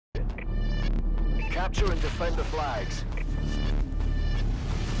Capture and defend the flags.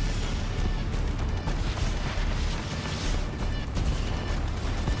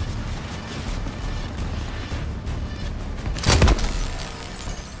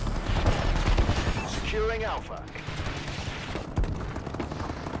 Securing Alpha.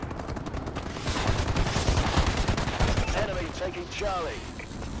 Enemy taking Charlie.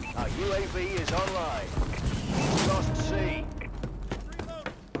 Our UAV is online. Lost C.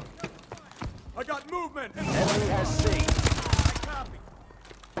 I got movement! Enemy has C. Copy.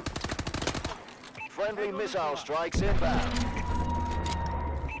 Friendly missile strikes inbound.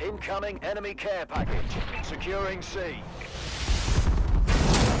 Incoming enemy care package. Securing C.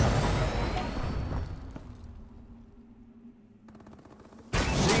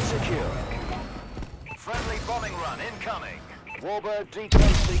 C secure. Friendly bombing run incoming. Warbird decoy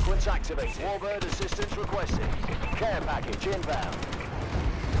sequence activated. Warbird assistance requested. Care package inbound.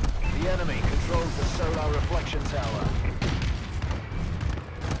 The enemy controls the solar reflection tower.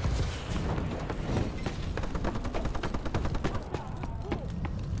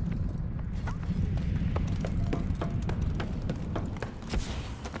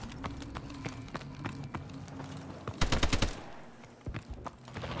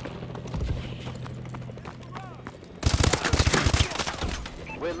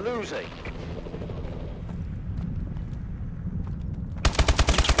 We're losing.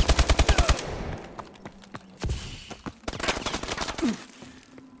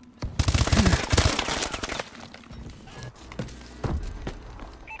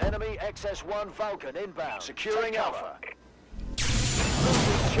 Enemy XS-1 Falcon inbound. Securing Alpha.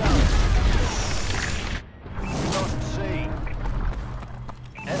 Losing Charlie. Lost C.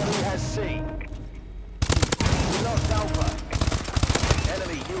 Enemy has C. We lost Alpha.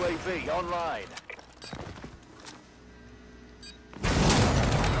 Enemy UAV online.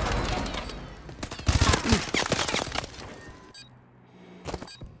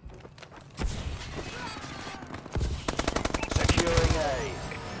 Securing A.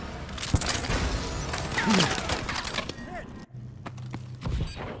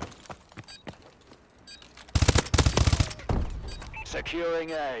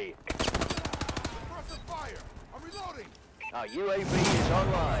 Securing A. Suppressive fire! I'm reloading! Our UAV is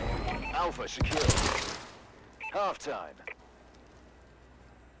online. Alpha secure. Half-time.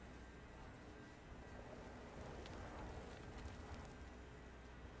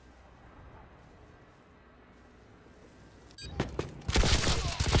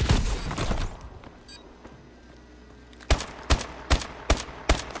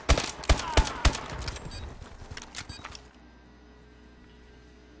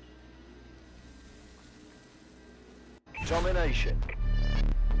 Domination.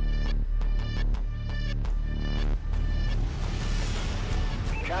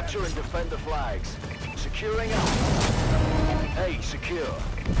 Capture and defend the flags. Securing Alpha. A secure.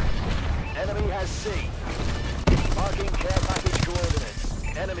 Enemy has C. Marking care package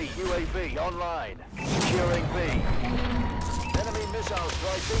coordinates. Enemy UAV online. Securing B. Enemy missile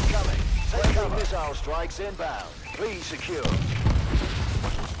strikes incoming. Friendly missile strikes inbound. B secure.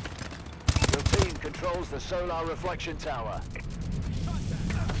 Your team controls the solar reflection tower.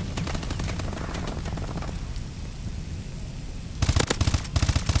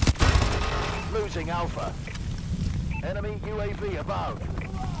 Losing Alpha. Enemy UAV above.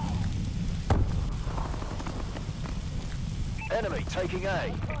 Enemy taking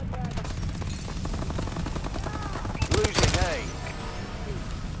A. Losing A.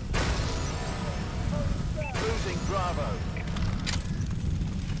 Losing Bravo.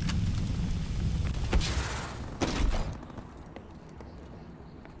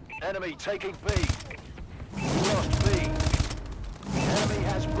 Enemy taking B. We lost B. Enemy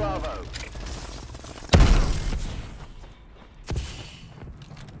has Bravo.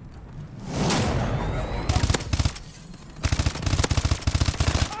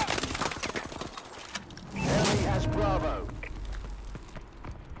 Enemy has Bravo.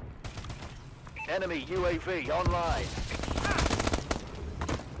 Enemy UAV online.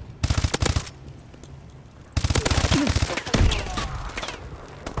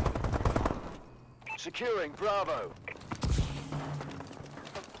 Securing Bravo.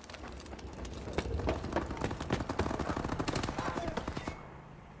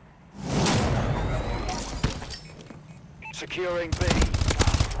 Securing B.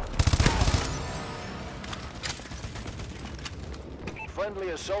 Friendly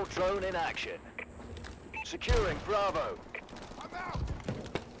assault drone in action. Securing Bravo. I'm out!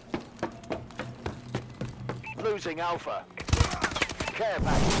 Losing Alpha. Care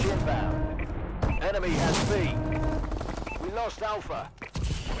package inbound. Enemy has B. We lost Alpha.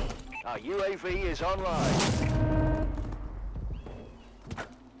 Our UAV is online.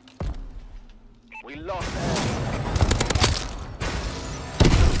 We lost A.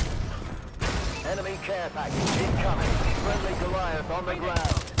 Enemy care package incoming. Friendly Goliath on the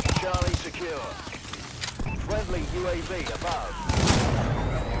ground. Charlie secure. Friendly UAV above.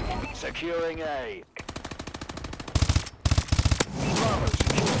 Securing A. Bravo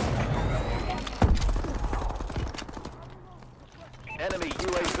secure. Enemy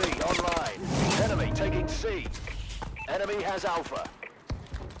UAV online. Enemy taking C. Enemy has Alpha.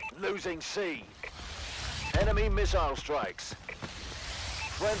 Losing C. Enemy missile strikes.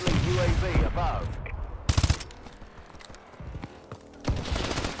 Friendly UAV above.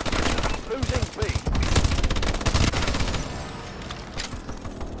 Losing B.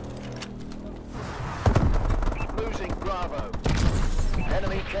 Losing Bravo.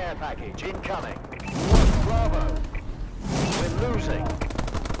 Enemy care package incoming. Lost Bravo. We're losing.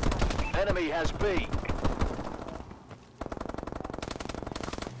 Enemy has B.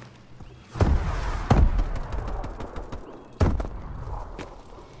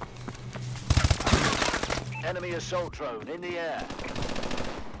 Enemy assault drone in the air.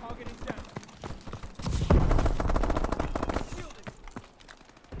 Target is down. Shielded.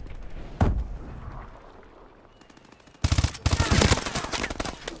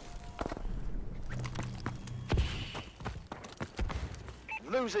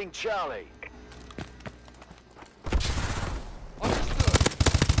 Losing Charlie. Understood.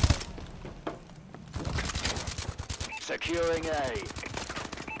 Securing A.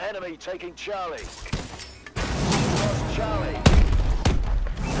 Enemy taking Charlie. Lost Charlie.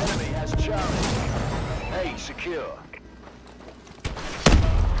 Enemy has Charlie. A secure.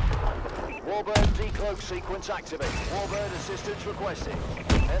 Warbird decloak sequence activate. Warbird assistance requested.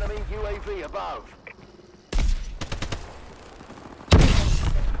 Enemy UAV above.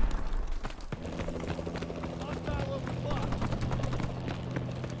 Hostile overclock.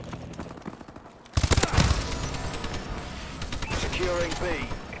 Securing B.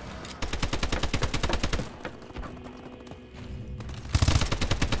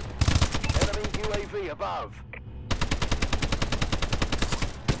 Enemy UAV above.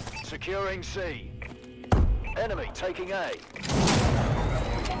 Securing C. Enemy taking A.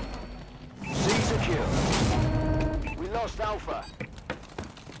 C secure. We lost Alpha.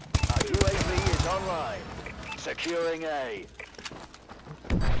 Our UAV is online. Securing A.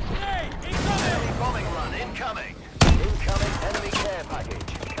 Hey, incoming! Enemy bombing run incoming. Incoming enemy care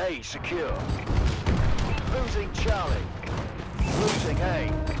package. A secure. Losing Charlie. Losing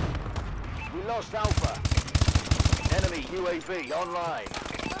A. We lost Alpha. Enemy UAV online.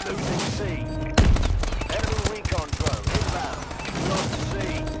 Losing C. Enemy recon drone inbound. Lost C.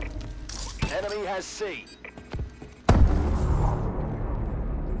 Enemy has C.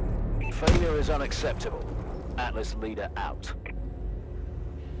 Failure is unacceptable. Atlas leader out.